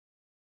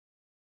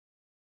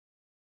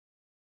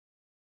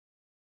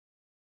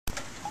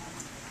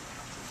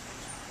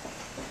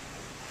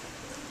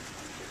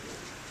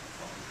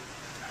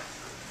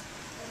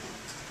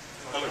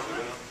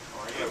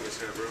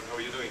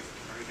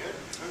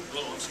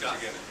Scott.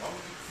 Again.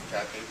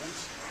 Jack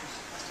Abrams.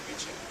 Nice to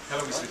meet you.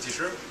 Hello, Mr.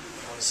 Teacher.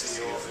 I'm the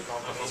CEO of the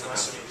company.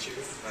 Nice to meet you.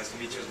 Nice to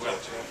meet you as well.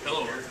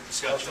 Hello,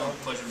 Scott.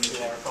 Pleasure to meet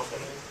you. Our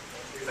company.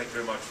 Thank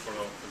you very much for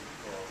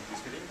this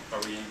meeting.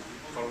 Are we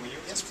following you?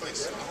 Yes,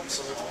 please.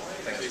 Absolutely.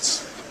 Thank you. Please.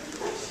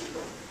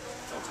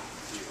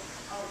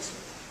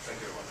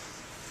 Thank you very much.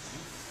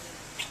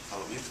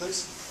 Follow me,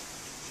 please.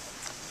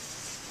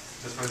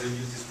 Just for the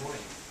news this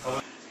morning.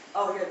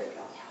 Oh, here they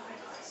go.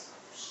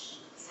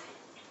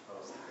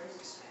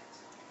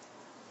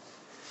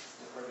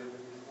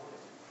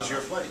 How's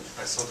your flight?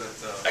 I saw that.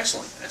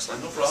 Excellent,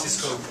 excellent. No problem.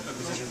 Cisco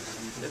acquisition.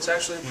 It's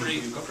actually a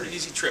pretty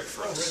easy trip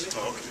for us.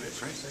 Oh, okay.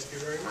 Great. Thank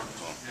you very much.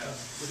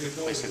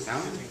 Please sit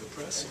down.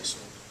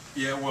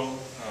 Yeah, well,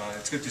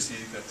 it's good to see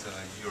that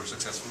you're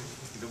successful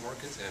in the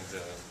market and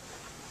you're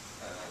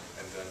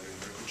in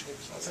very good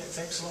shape. So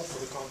Thanks a lot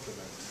for the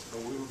compliment.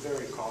 We were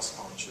very cost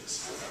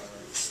conscious.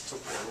 It took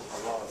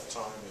a lot of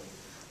time and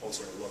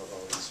also a lot of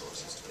our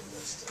resources to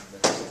invest in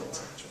that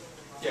transaction.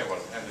 yeah,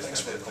 well, and Thanks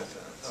for the that,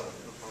 compliment.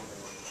 no problem.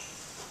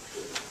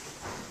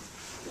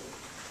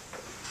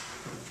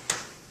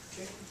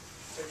 Okay,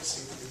 take a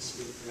seat,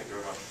 please. Thank you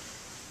very much.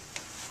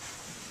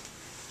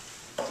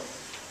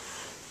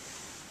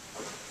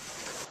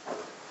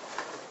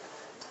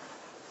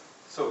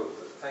 So,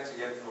 thanks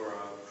again for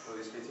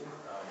this meeting.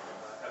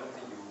 I don't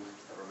think you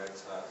ever met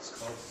Scott,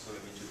 so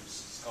let me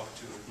introduce Scott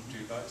to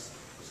you guys.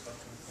 Scott,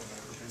 can you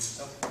introduce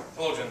yourself?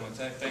 Hello, gentlemen.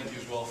 Thank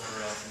you as well for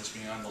this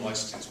meeting. I'm the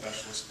licensing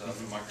specialist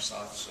from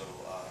Microsoft, so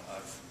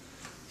I've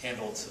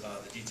handled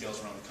the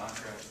details around the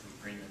contract, the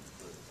agreement,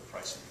 the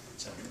pricing,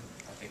 etc.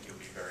 I think you'll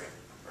be very,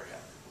 very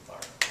happy with our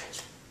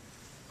proposal.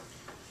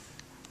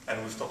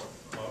 And we've talked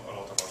a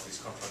lot about this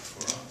contract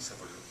for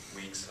several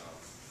weeks,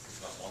 if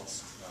not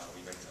months.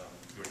 We met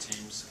your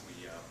teams.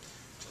 We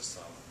just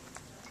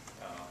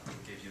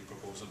gave you a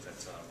proposal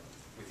that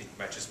we think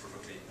matches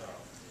perfectly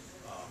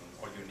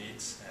all your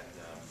needs, and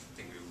I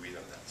think we agreed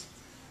on that.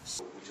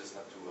 So we just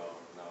have to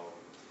now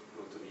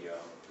go to the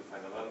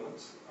final element.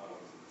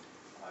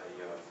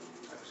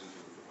 I presume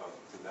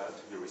to that.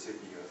 You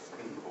received the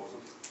proposal.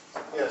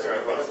 Yes, sir.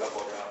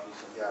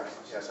 Yeah.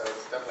 Yes, I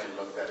definitely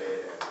looked at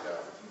it,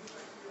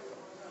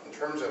 and in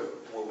terms of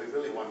what we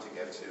really want to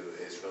get to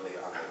is really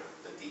on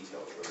the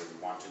details. Really,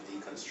 we want to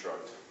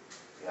deconstruct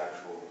the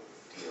actual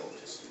deal,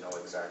 just know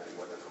exactly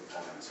what the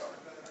components are.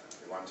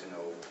 We want to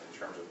know in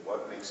terms of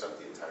what makes up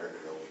the entire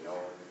deal. We know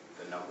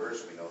the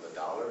numbers, we know the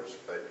dollars,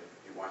 but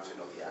we want to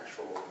know the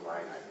actual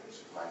line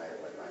items, line item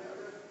by line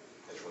item.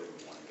 That's really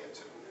what we want to get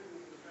to.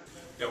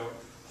 Yeah, well,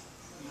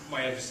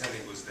 my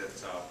understanding was that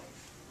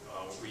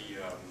we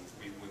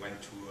went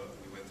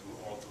through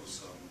all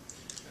those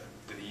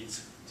the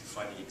needs,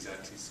 defining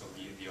exactly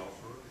the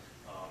offer.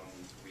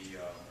 We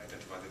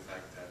identified the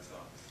fact that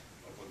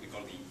what we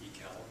call the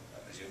ECAL,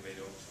 as you may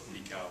know, so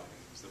ECAL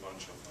is a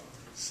bunch of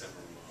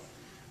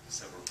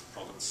several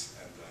products,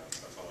 and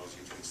that allows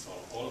you to install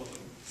all of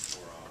them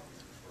for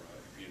a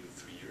period of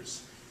 3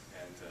 years.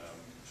 And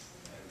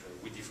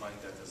we defined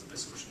that as the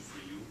best solution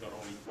for you, not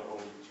only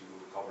to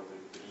cover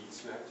the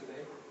needs you have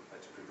today,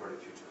 but to prepare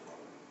the future.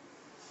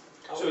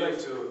 I would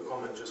like to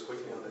comment just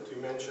quickly on that. You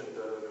mentioned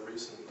the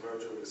recent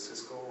merger with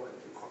Cisco, and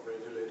you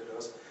congratulated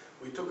us.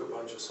 We took a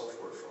bunch of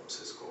software from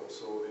Cisco,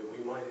 so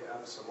we might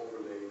have some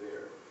overlay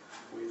there.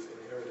 We've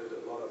inherited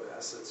a lot of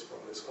assets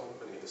from this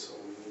company, so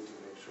we need to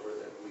make sure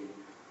that we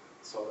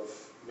sort of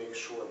make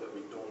sure that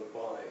we don't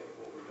buy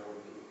what we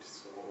don't need.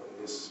 So in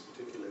this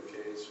particular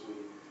case,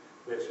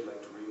 we actually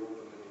like to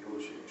reopen the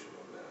negotiation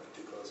on that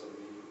because of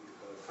the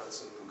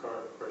constant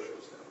current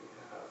pressures that we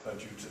have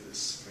due to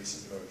this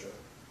recent merger.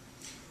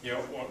 Yeah,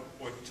 what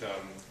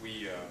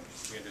we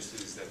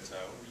understood is that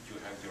you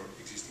have your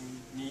existing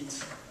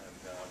needs, and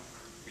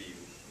we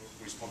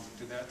responded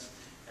to that.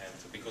 And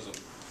because of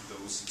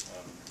those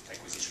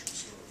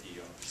acquisitions or the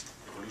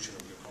evolution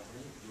of your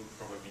company, you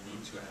probably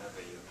need to have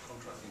a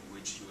contract in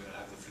which you will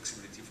have the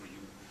flexibility for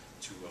you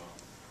to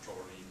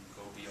probably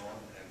go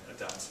beyond and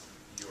adapt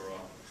your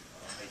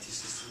IT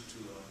system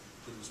to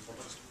those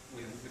products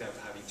without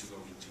having to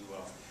go into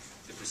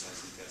the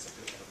precise details of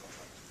the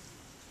contract.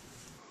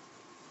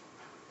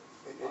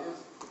 It is.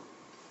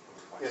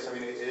 Yes, I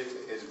mean,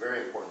 it's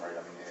very important, right?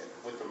 I mean,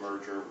 with the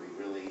merger,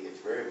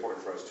 it's very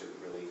important for us to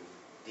really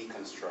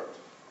deconstruct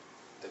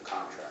the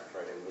contract,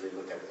 right, and really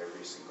look at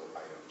every single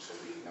item, so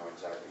we know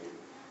exactly,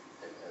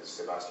 as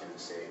Sebastian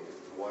was saying,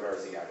 what are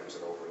the items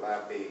that are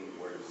overlapping,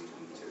 where do we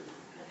need to,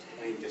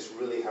 I mean, just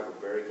really have a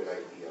very good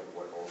idea of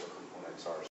what all the components are.